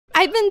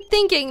I've been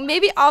thinking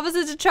maybe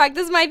opposites attract.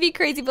 This might be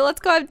crazy, but let's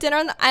go have dinner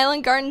on the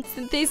island garden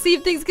since they see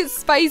if things get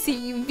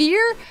spicy.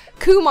 Veer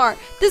Kumar,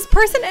 this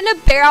person in a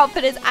bear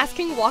outfit is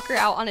asking Walker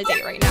out on a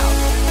date right now.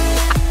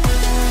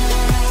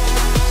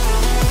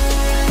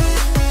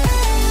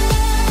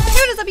 Hey,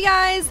 what is up, you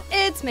guys?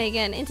 It's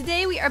Megan, and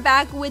today we are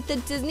back with the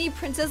Disney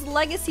Princess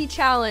Legacy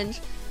Challenge.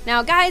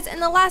 Now guys,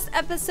 in the last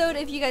episode,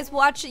 if you guys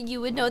watched it,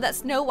 you would know that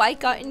Snow White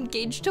got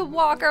engaged to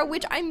Walker,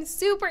 which I'm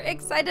super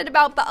excited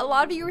about, but a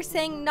lot of you were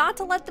saying not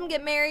to let them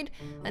get married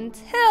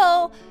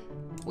until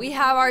we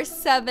have our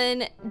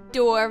 7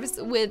 dwarfs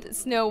with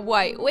Snow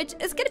White, which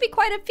is going to be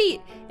quite a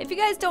feat. If you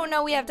guys don't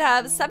know, we have to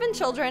have 7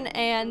 children,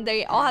 and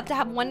they all have to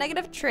have 1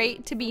 negative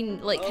trait to be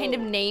like kind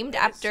of named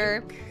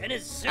after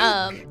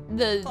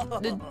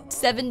the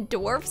 7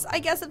 dwarfs, I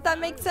guess, if that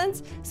makes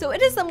sense. So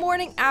it is the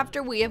morning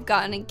after we have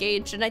gotten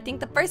engaged, and I think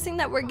the first thing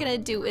that we're going to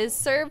do is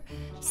serve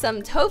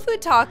some tofu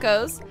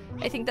tacos.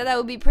 I think that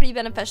would be pretty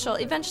beneficial.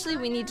 Eventually,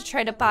 we need to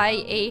try to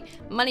buy a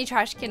money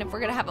trash can if we're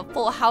going to have a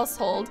full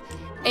household.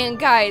 And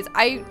guys,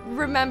 I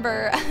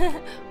remember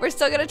we're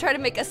still gonna try to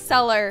make a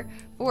cellar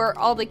for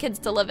all the kids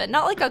to live in.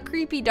 Not like a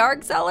creepy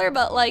dark cellar,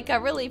 but like a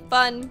really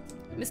fun,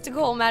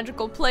 mystical,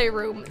 magical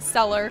playroom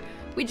cellar.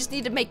 We just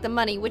need to make the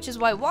money, which is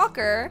why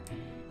Walker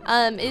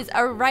is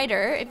a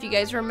writer, if you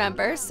guys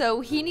remember.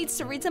 So he needs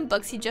to read some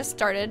books. He just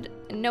started.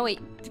 No, wait,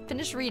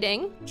 finish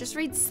reading. Just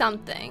read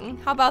something.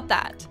 How about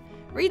that?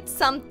 Read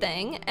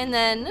something, and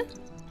then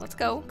let's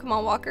go. Come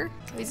on, Walker.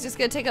 He's just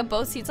gonna take up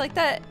both seats like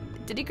that.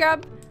 Did he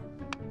grab?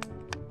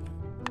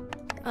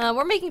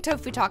 We're making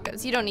tofu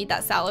tacos. You don't need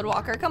that salad,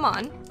 Walker. Come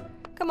on.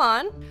 Come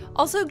on.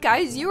 Also,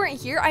 guys, you weren't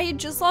here. I had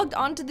just logged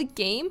onto the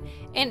game,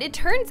 and it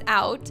turns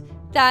out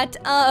that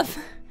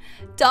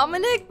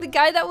Dominic, the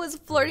guy that was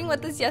flirting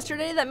with us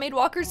yesterday that made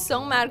Walker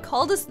so mad,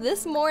 called us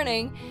this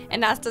morning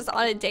and asked us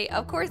on a date.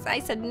 Of course, I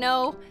said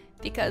no,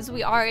 because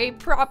we are a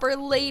proper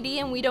lady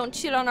and we don't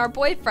cheat on our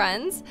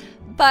boyfriends.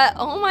 But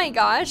oh my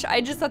gosh,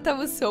 I just thought that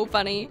was so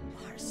funny.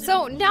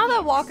 So now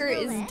that Walker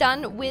is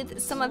done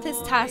with some of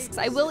his tasks,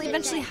 I will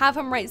eventually have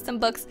him write some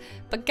books.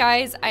 But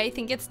guys, I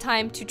think it's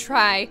time to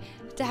try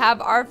to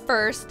have our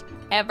first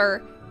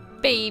ever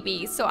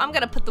baby. So I'm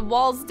gonna put the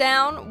walls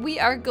down. We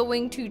are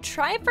going to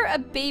try for a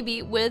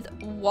baby with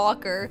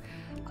Walker.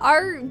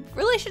 Our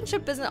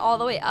relationship isn't all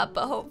the way up,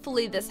 but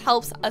hopefully this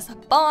helps us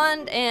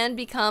bond and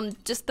become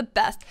just the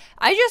best.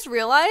 I just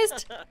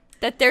realized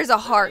that there's a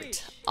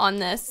heart on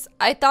this.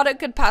 I thought it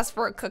could pass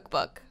for a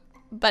cookbook,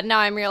 but now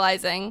I'm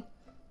realizing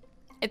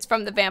it's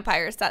from the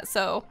vampire set,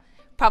 so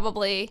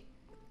probably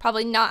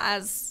not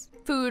as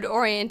food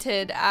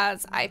oriented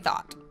as I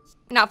thought.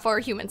 Not for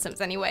human sims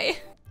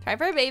anyway. Try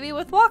for a baby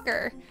with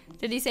Walker.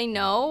 Did he say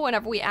no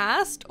whenever we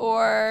asked,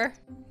 or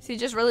is he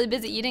just really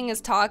busy eating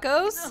his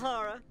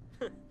tacos?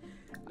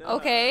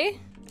 Okay.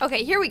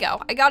 Okay, here we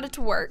go. I got it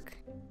to work.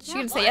 She's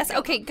gonna say yes?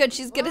 Okay, good.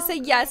 She's gonna say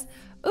yes.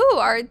 Ooh,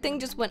 our thing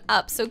just went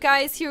up. So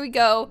guys, here we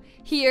go.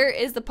 Here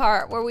is the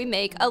part where we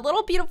make a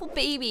little beautiful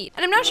baby.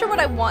 And I'm not sure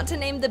what I want to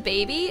name the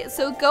baby,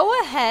 so go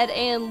ahead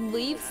and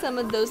leave some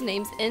of those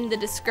names in the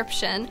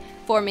description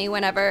for me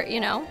whenever, you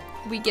know,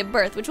 we give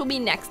birth, which will be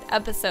next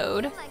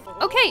episode.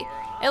 Okay,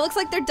 it looks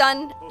like they're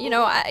done. You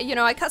know,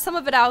 I cut some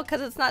of it out because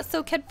it's not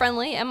so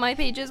kid-friendly, and my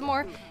page is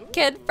more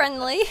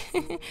kid-friendly.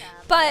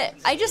 But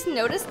I just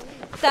noticed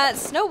that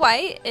Snow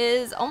White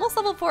is almost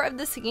level 4 of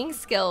the singing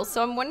skills,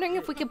 so I'm wondering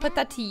if we can put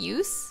that to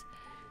use.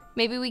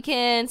 Maybe we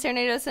can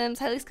serenade our Sims.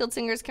 Highly skilled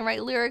singers can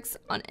write lyrics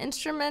on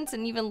instruments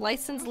and even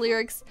license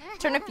lyrics,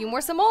 turn a few more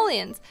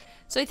simoleons.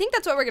 So I think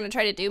that's what we're going to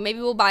try to do. Maybe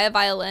we'll buy a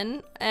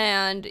violin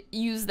and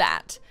use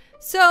that.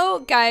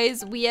 So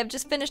guys, we have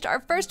just finished our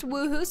first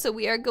woohoo, so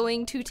we are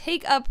going to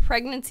take a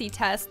pregnancy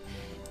test.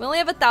 We only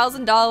have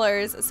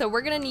 $1,000, so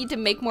we're gonna need to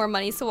make more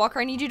money. So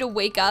Walker, I need you to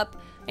wake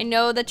up. I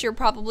know that you're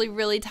probably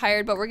really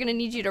tired, but we're gonna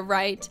need you to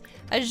write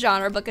a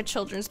genre book, a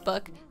children's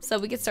book, so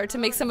we can start to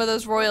make some of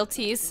those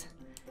royalties.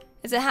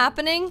 Is it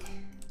happening?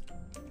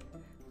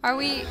 Are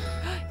we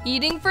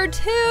eating for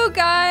 2,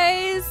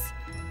 guys?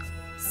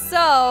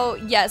 So,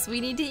 yes,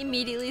 we need to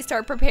immediately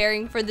start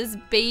preparing for this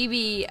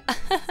baby.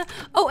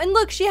 Oh, and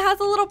look, she has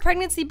a little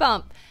pregnancy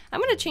bump.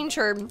 I'm gonna change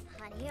her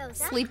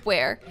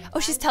sleepwear. Oh,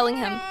 she's telling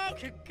him.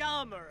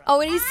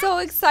 Oh, and he's so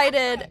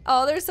excited.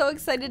 Oh, they're so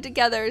excited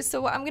together. So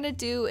what I'm gonna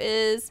do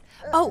is,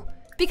 oh,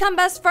 become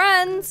best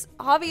friends,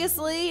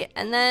 obviously.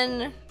 And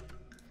then,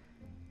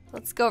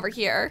 let's go over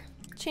here.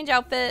 Change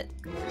outfit.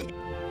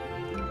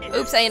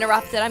 Oops, I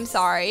interrupted, I'm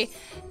sorry.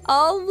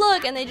 Oh,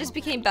 look, and they just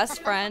became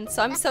best friends.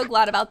 So I'm so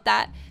glad about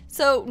that.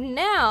 So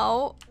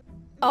now,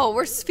 oh,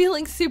 we're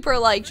feeling super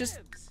like just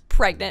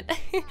pregnant.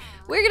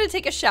 We're gonna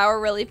take a shower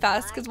really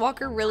fast because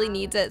Walker really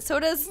needs it. So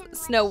does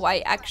Snow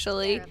White,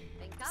 actually.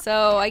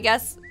 So I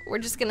guess we're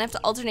just gonna have to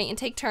alternate and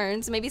take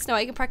turns. Maybe Snow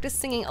White can practice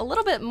singing a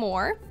little bit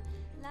more.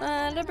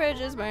 The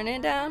bridge is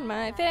burning down,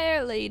 my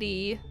fair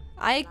lady.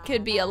 I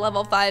could be a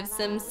level 5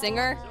 sim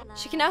singer.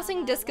 She can now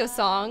sing disco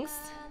songs.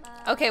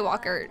 Okay,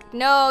 Walker.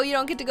 No, you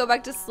don't get to go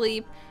back to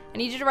sleep. I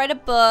need you to write a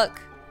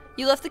book.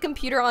 You left the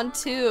computer on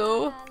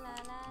too.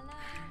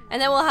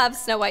 And then we'll have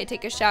Snow White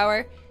take a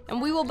shower.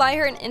 and we will buy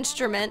her an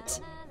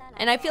instrument.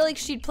 And I feel like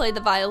she'd play the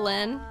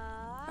violin,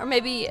 or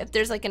maybe if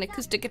there's like an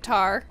acoustic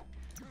guitar.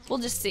 We'll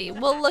just see.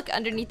 We'll look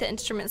underneath the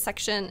instrument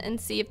section and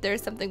see if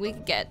there's something we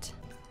could get.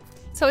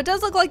 So it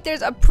does look like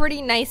there's a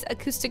pretty nice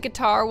acoustic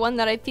guitar, one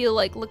that I feel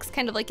like looks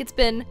kind of like it's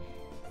been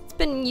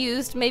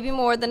used maybe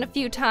more than a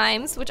few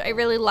times, which I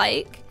really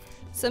like.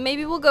 So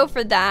maybe we'll go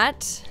for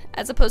that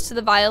as opposed to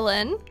the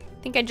violin.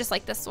 I think I just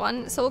like this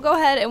one. So we'll go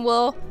ahead and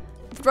we'll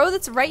throw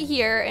this right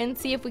here and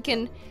see if we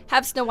can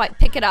have Snow White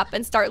pick it up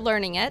and start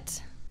learning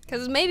it.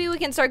 Because maybe we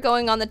can start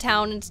going on the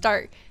town and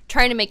start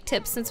trying to make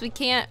tips, since we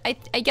can't.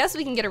 I guess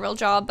we can get a real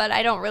job, but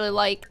I don't really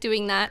like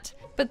doing that.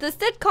 But this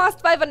did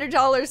cost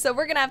 $500, so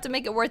we're gonna have to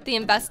make it worth the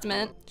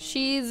investment.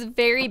 She's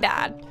very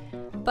bad,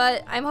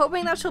 but I'm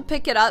hoping that she'll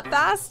pick it up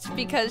fast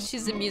because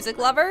she's a music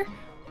lover,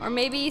 or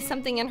maybe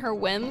something in her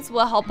whims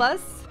will help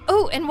us.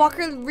 Oh, and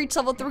Walker reached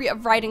level 3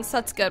 of writing, so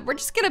that's good. We're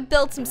just gonna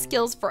build some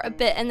skills for a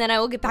bit, and then I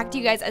will get back to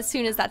you guys as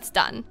soon as that's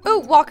done. Oh,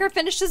 Walker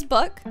finished his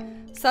book,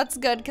 so that's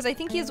good because I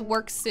think he has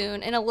work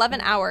soon in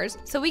 11 hours.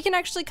 So we can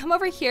actually come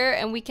over here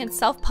and we can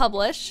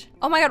self-publish.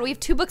 Oh my god, we have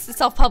 2 books to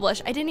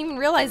self-publish. I didn't even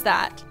realize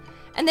that.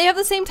 And they have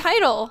the same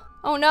title.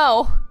 Oh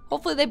no.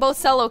 Hopefully they both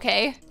sell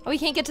okay. Oh, he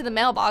can't get to the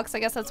mailbox. I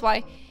guess that's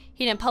why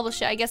he didn't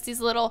publish it. I guess these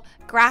little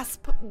grass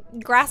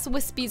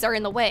wispies are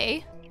in the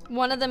way.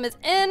 One of them is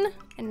in,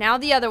 and now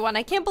the other one.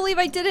 I can't believe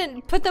I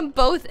didn't put them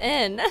both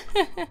in.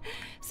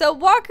 So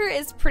Walker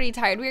is pretty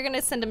tired. We're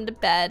gonna send him to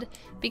bed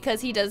because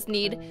he does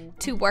need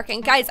to work.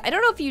 And guys, I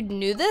don't know if you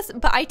knew this,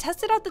 but I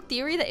tested out the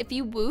theory that if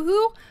you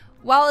woohoo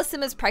while a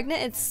sim is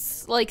pregnant,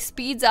 it's like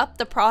speeds up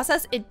the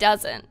process. It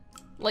doesn't.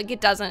 Like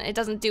it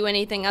doesn't do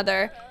anything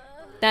other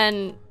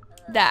than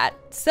that.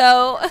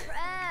 So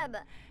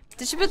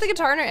did she put the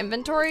guitar in her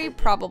inventory?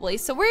 Probably.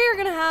 So we're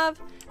gonna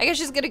have, I guess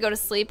she's gonna go to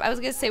sleep. I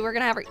was gonna say we're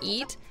gonna have her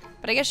eat,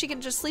 but I guess she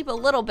can just sleep a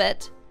little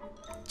bit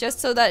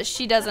just so that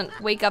she doesn't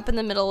wake up in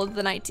the middle of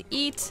the night to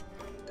eat.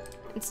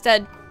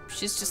 Instead,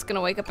 she's just gonna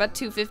wake up at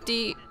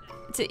 2:50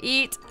 to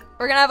eat.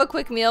 We're gonna have a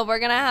quick meal. We're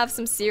gonna have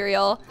some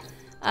cereal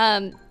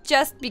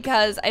just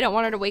because I don't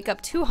want her to wake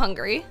up too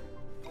hungry.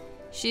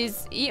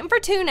 She's eating for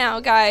 2 now,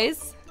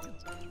 guys.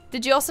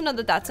 Did you also know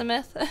that that's a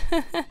myth?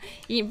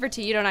 Eating for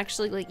 2, you don't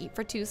actually like eat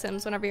for 2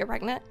 sims whenever you're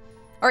pregnant.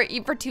 Or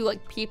eat for 2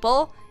 like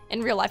people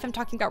in real life. I'm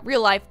talking about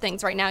real life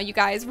things right now, you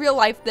guys. Real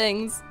life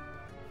things.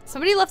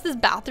 Somebody left this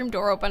bathroom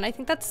door open. I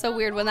think that's so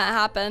weird when that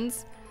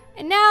happens.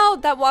 And now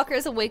that Walker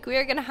is awake, we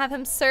are gonna have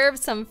him serve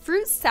some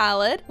fruit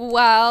salad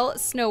while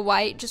Snow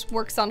White just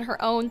works on her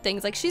own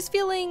things. Like she's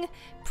feeling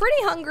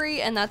pretty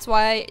hungry, and that's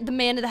why the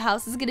man of the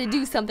house is gonna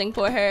do something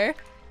for her.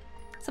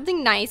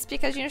 Something nice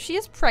because, you know, she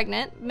is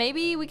pregnant.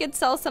 Maybe we could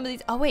sell some of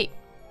these. Oh, wait.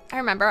 I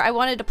remember. I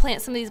wanted to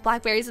plant some of these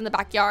blackberries in the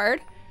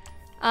backyard.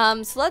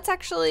 So let's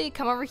actually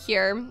come over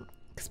here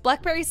because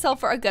blackberries sell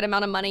for a good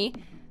amount of money.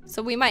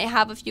 So we might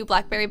have a few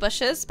blackberry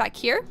bushes back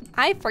here.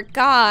 I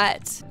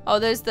forgot. Oh,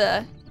 there's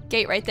the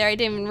gate right there. I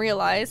didn't even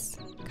realize.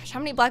 Gosh, how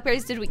many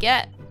blackberries did we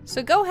get?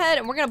 So go ahead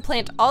and we're going to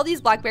plant all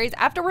these blackberries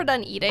after we're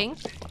done eating.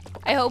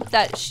 I hope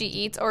that she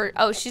eats, or,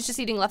 oh, she's just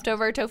eating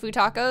leftover tofu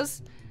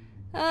tacos.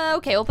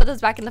 Okay, we'll put those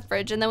back in the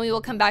fridge, and then we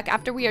will come back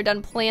after we are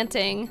done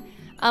planting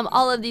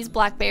all of these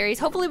blackberries.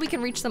 Hopefully we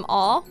can reach them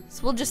all,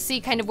 so we'll just see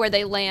kind of where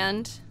they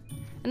land.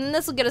 And then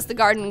this will get us the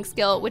gardening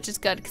skill, which is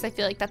good, because I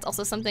feel like that's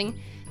also something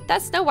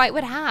that Snow White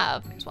would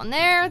have. There's one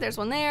there, there's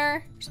one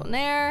there, there's one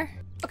there.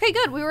 Okay,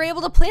 good, we were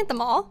able to plant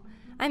them all.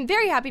 I'm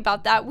very happy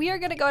about that. We are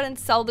gonna go ahead and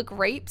sell the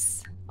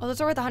grapes. Oh,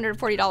 those are worth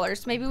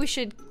 $140. Maybe we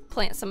should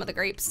plant some of the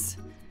grapes,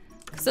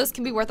 because those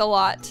can be worth a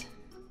lot.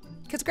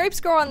 Because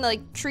grapes grow on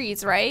like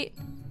trees, right?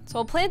 So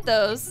we'll plant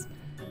those.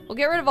 We'll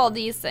get rid of all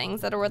these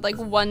things that are worth like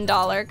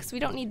 $1 because we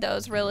don't need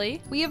those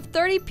really. We have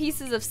 30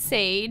 pieces of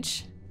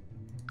sage.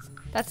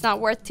 That's not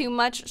worth too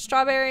much.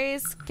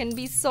 Strawberries can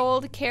be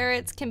sold.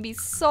 Carrots can be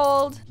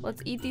sold.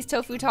 Let's eat these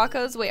tofu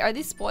tacos. Wait, are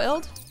these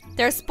spoiled?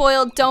 They're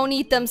spoiled. Don't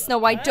eat them, Snow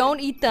White. Don't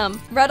eat them.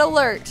 Red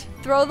alert.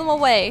 Throw them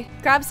away.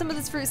 Grab some of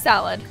this fruit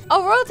salad.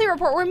 Oh, royalty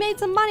report. We made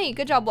some money.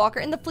 Good job, Walker.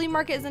 And the flea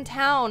market is in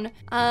town.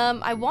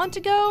 I want to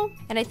go,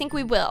 and I think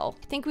we will.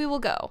 I think we will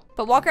go.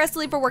 But Walker has to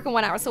leave for work in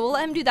 1 hour, so we'll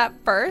let him do that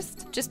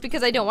first, just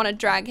because I don't want to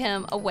drag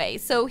him away.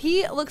 So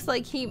he looks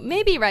like he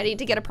may be ready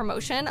to get a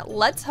promotion.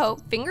 Let's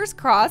hope. Fingers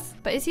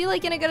crossed. But is he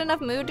like in a good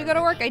enough mood to go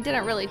to work? I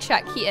didn't really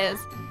check. He is.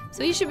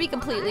 So he should be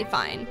completely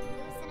fine.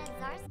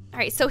 All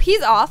right, so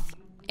he's off.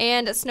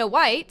 And Snow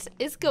White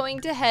is going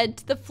to head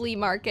to the flea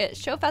market,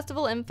 show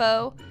festival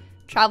info,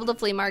 travel to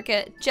flea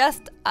market,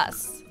 just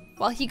us,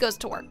 while he goes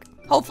to work.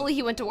 Hopefully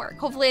he went to work.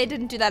 Hopefully I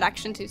didn't do that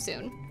action too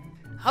soon.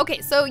 Okay,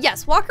 so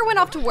yes, Walker went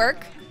off to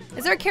work.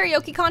 Is there a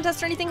karaoke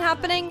contest or anything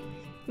happening?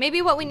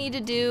 Maybe what we need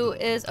to do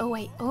is, oh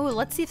wait, oh,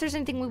 let's see if there's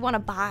anything we want to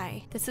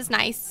buy. This is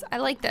nice. I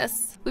like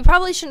this. We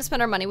probably shouldn't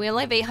spend our money. We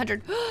only have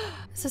 800.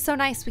 This is so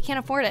nice. We can't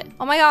afford it.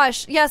 Oh my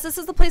gosh. Yes, this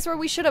is the place where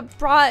we should have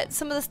brought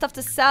some of the stuff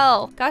to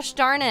sell. Gosh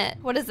darn it.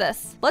 What is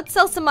this? Let's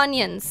sell some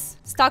onions.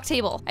 Stock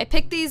table. I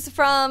picked these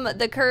from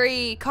the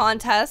curry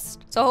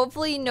contest, so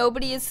hopefully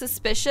nobody is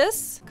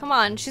suspicious. Come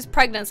on, she's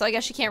pregnant, so I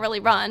guess she can't really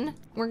run.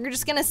 We're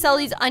just gonna sell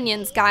these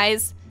onions,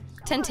 guys.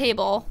 10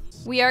 table.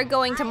 We are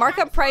going to mark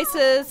up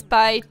prices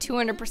by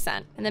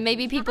 200%. And then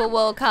maybe people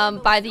will come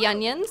buy the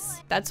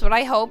onions. That's what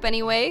I hope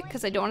anyway,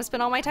 because I don't want to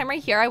spend all my time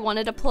right here. I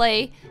wanted to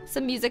play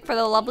some music for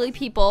the lovely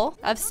people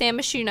of San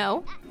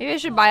Myshuno. Maybe I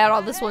should buy out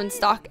all this one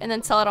stock and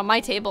then sell it on my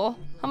table.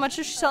 How much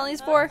is she selling these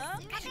for?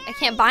 I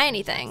can't buy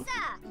anything.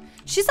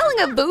 She's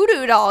selling a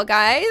voodoo doll,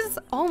 guys.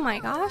 Oh my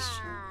gosh.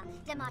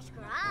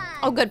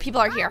 Oh good,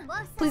 people are here.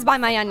 Please buy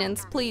my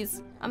onions,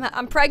 please.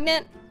 I'm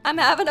pregnant. I'm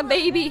having a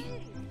baby.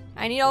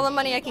 I need all the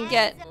money I can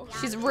get.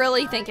 She's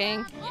really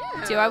thinking,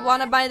 do I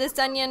want to buy this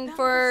onion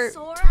for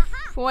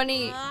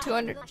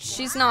 200?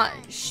 She's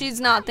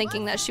not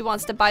thinking that she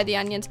wants to buy the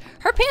onions.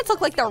 Her pants look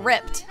like they're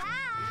ripped.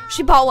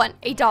 She bought one,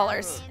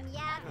 $8.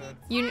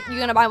 You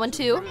gonna buy one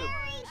too?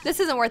 This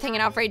isn't worth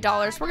hanging out for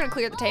 $8. We're gonna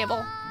clear the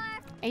table.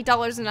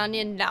 $8 an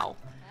onion, no.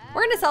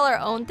 We're gonna sell our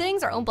own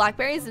things, our own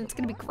blackberries, and it's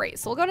gonna be great.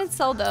 So we'll go ahead and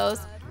sell those.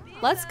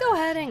 Let's go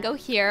ahead and go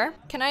here.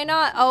 Can I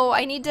not? Oh,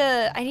 I need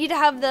to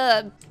have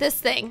this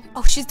thing.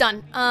 Oh, she's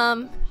done.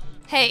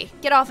 Hey,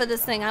 get off of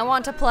this thing. I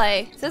want to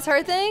play. Is this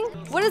her thing?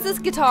 What is this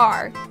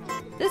guitar?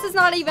 This is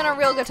not even a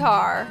real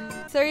guitar.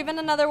 Is there even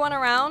another one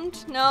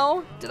around?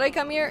 No? Did I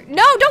come here?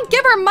 No, don't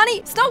give her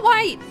money. Snow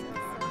White.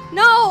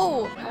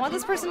 No! I want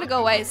this person to go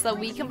away so that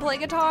we can play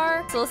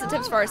guitar. Solicit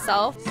tips for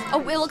ourselves.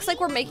 Oh, it looks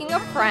like we're making a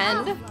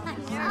friend.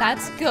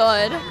 That's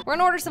good. We're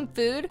gonna order some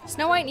food.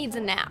 Snow White needs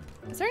a nap.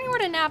 Is there anywhere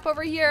to nap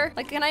over here?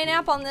 Like, can I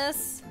nap on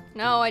this?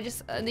 No, I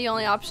just, the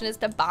only option is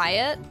to buy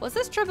it. Was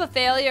this trip a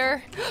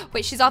failure?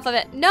 Wait, she's off of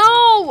it.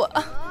 No!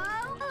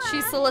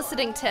 She's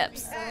soliciting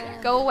tips.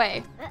 Go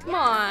away. Come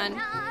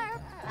on.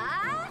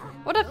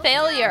 What a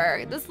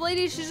failure. This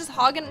lady, she's just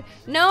hogging.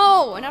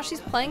 No! Now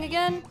she's playing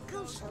again?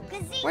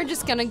 We're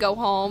just gonna go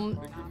home.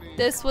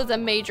 This was a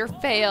major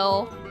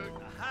fail.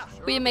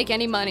 We didn't make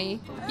any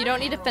money. You don't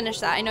need to finish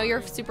that. I know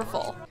you're super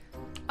full.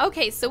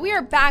 Okay, so we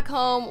are back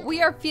home.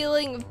 We are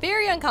feeling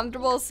very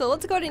uncomfortable, so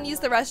let's go ahead and use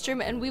the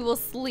restroom and we will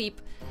sleep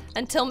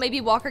until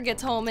maybe Walker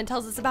gets home and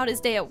tells us about his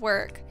day at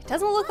work. It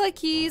doesn't look like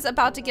he's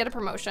about to get a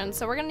promotion,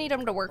 so we're gonna need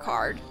him to work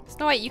hard.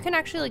 Snow White, you can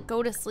actually like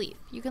go to sleep.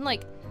 You can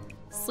like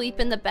sleep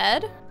in the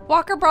bed.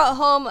 Walker brought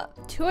home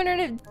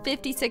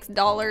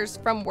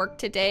 $256 from work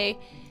today.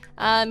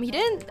 He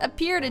didn't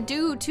appear to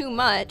do too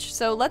much,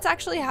 so let's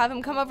actually have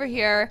him come over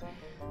here.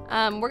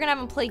 We're gonna have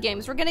him play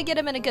games. We're gonna get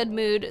him in a good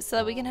mood so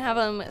that we can have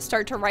him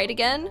start to write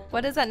again.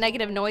 What is that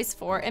negative noise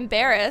for?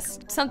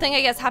 Embarrassed. Something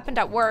I guess happened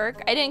at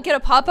work. I didn't get a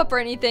pop-up or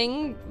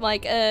anything,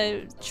 like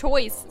a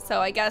choice,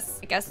 so I guess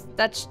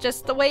that's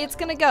just the way it's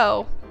gonna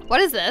go. What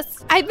is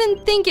this? I've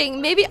been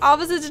thinking maybe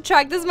opposites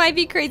attract. This might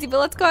be crazy, but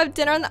let's go have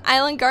dinner on the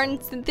island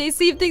gardens and they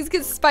see if things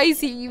get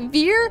spicy.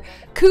 Veer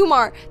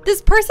Kumar.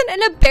 This person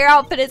in a bear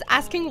outfit is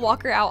asking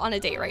Walker out on a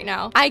date right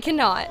now. I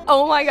cannot.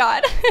 Oh my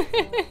god.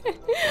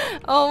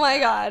 Oh my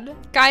god.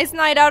 Guys'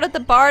 night out at the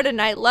bar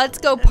tonight. Let's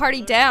go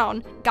party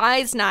down.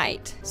 Guys'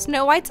 night.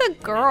 Snow White's a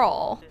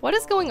girl. What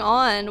is going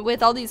on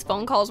with all these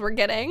phone calls we're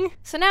getting?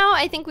 So now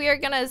I think we are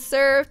gonna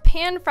serve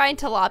pan-fried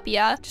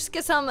tilapia. Just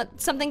get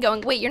something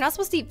going. Wait, you're not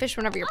supposed to eat fish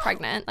whenever you're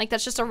pregnant. Like,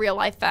 that's just a real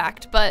life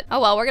fact, but oh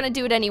well, we're gonna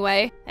do it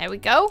anyway. There we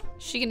go.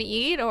 Is she gonna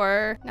eat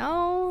or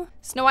no?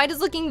 Snow White is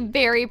looking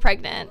very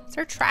pregnant. Is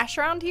there trash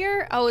around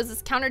here? Oh, is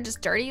this counter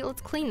just dirty?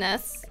 Let's clean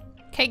this.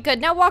 Okay, good.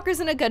 Now Walker's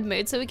in a good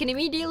mood, so we can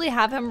immediately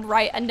have him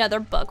write another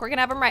book. We're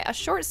gonna have him write a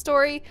short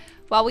story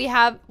while we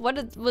have,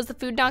 was the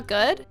food not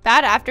good?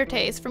 Bad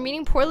aftertaste from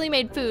eating poorly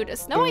made food.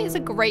 Snow White is a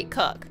great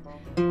cook.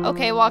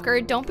 Okay,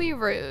 Walker, don't be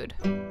rude.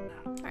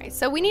 Alright,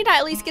 so we need to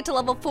at least get to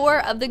level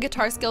 4 of the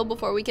guitar skill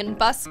before we can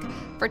busk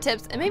for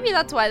tips. And maybe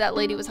that's why that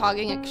lady was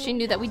hogging it, because she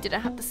knew that we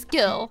didn't have the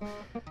skill.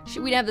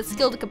 We didn't have the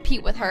skill to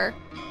compete with her.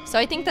 So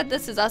I think that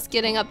this is us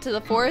getting up to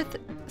the 4th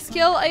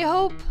skill, I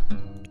hope.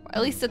 Or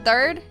at least the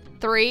 3rd.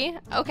 3.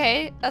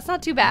 Okay, that's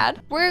not too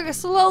bad. We're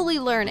slowly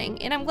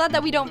learning, and I'm glad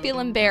that we don't feel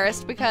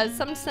embarrassed, because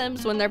some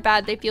Sims, when they're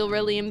bad, they feel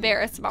really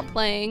embarrassed about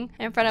playing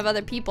in front of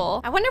other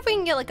people. I wonder if we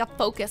can get like a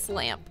focus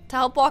lamp to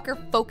help Walker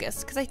focus,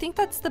 because I think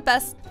that's the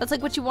best, that's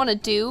like what you want to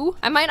do.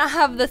 I might not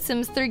have the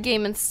Sims 3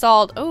 game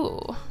installed.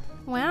 Oh,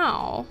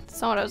 wow, that's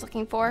not what I was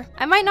looking for.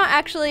 I might not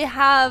actually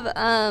have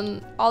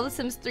all the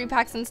Sims 3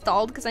 packs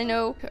installed, because I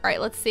know, all right,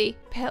 let's see.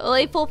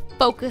 Playful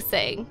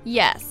focusing,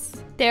 yes.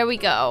 There we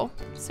go.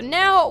 So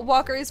now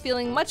Walker is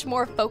feeling much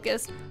more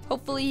focused.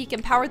 Hopefully he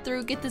can power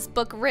through, get this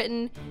book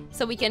written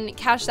so we can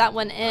cash that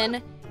one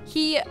in.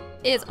 He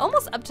is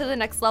almost up to the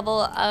next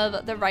level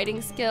of the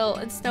writing skill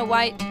in Snow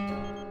White.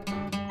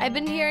 I've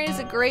been hearing it's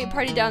a great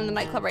party down in the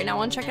nightclub right now. I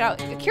want to check it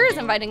out. Akira's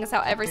inviting us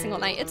out every single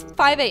night. It's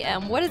 5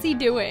 a.m. What is he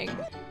doing?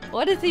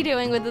 What is he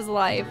doing with his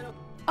life?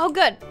 Oh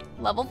good,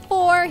 level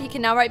 4. He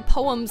can now write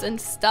poems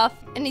and stuff,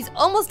 and he's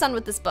almost done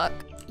with this book.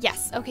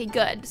 Yes, okay,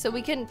 good. So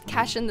we can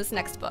cash in this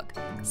next book.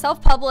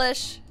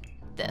 Self-publish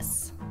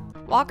this.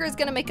 Walker's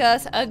gonna make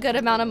us a good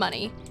amount of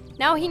money.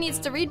 Now he needs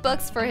to read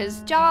books for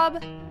his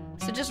job.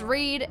 So just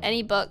read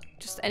any book,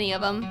 just any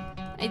of them.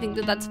 I think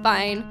that that's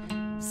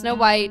fine. Snow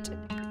White,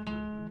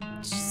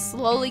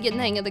 slowly getting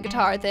the hang of the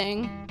guitar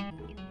thing.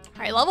 All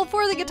right, level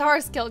 4 of the guitar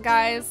skill,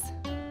 guys.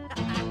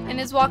 And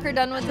is Walker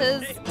done with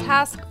his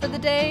task for the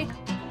day?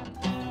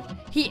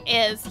 He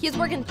is. He's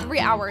working 3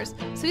 hours.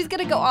 So he's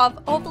gonna go off.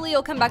 Hopefully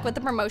he'll come back with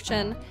a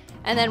promotion.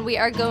 And then we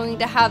are going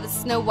to have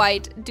Snow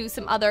White do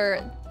some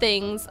other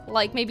things,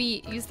 like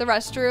maybe use the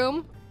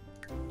restroom,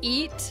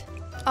 eat.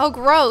 Oh,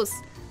 gross.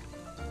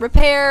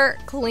 Repair,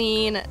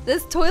 clean.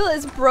 This toilet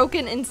is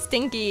broken and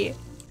stinky.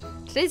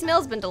 Today's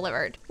mail's been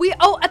delivered. We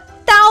owe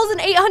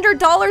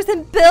 $1,800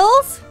 in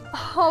bills?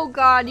 Oh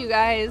God, you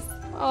guys.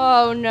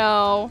 Oh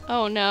no.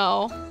 Oh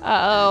no.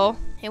 Uh-oh.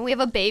 And we have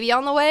a baby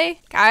on the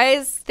way.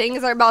 Guys,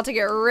 things are about to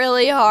get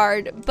really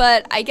hard,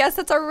 but I guess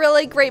that's a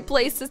really great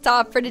place to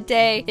stop for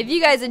today. If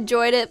you guys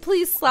enjoyed it,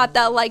 please slap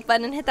that like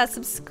button and hit that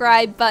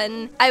subscribe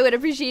button. I would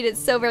appreciate it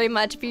so very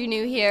much if you're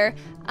new here.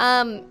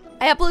 I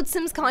upload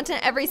Sims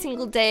content every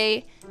single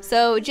day,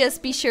 so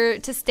just be sure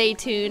to stay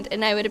tuned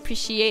and I would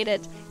appreciate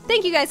it.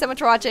 Thank you guys so much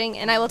for watching,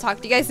 and I will talk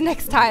to you guys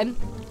next time.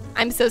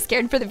 I'm so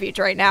scared for the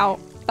future right now.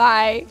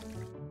 Bye.